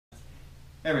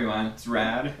Hey everyone, it's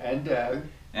Rad. And Doug.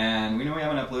 And we know we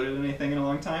haven't uploaded anything in a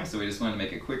long time, so we just wanted to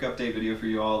make a quick update video for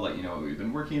you all, let you know what we've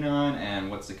been working on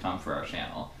and what's to come for our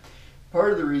channel.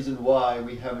 Part of the reason why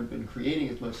we haven't been creating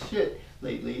as much shit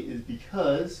lately is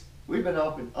because we've been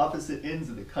off in opposite ends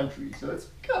of the country, so it's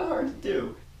kind of hard to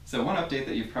do. So one update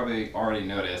that you've probably already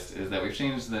noticed is that we've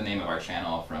changed the name of our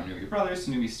channel from n00bie Brothers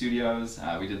to n00bie Studios.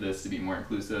 We did this to be more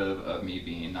inclusive of me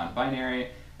being non-binary,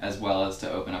 as well as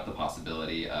to open up the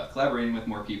possibility of collaborating with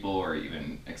more people or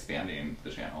even expanding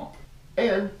the channel.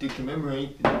 And to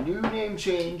commemorate the new name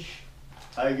change,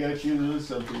 I got you a little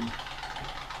something.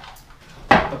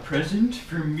 A present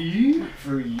for me,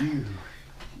 for you.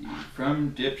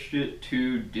 From dipshit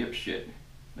to dipshit.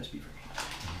 Must be for me.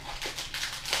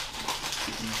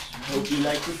 Hope you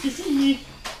like what you see.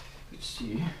 Let's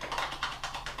see.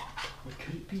 What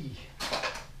could it be?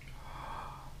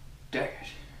 Dang it.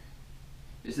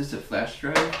 Is this a flash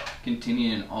drive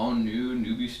containing an all-new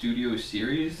n00bie Studios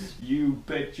series? You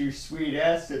bet your sweet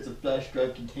ass that's a flash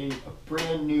drive containing a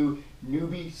brand new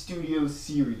n00bie Studios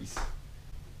series.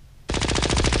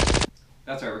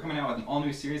 That's right, we're coming out with an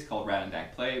all-new series called Rad and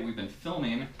Dag Play. We've been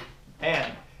filming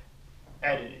And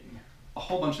editing. a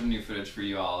whole bunch of new footage for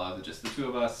you all of just the two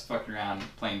of us fucking around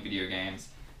playing video games.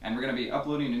 And we're going to be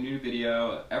uploading a new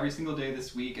video every single day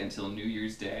this week until New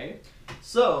Year's Day.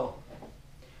 So,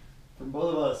 from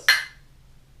both of us,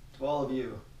 to all of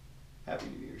you, Happy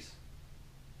New Year's.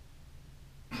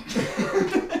 We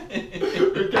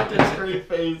got that straight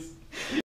face.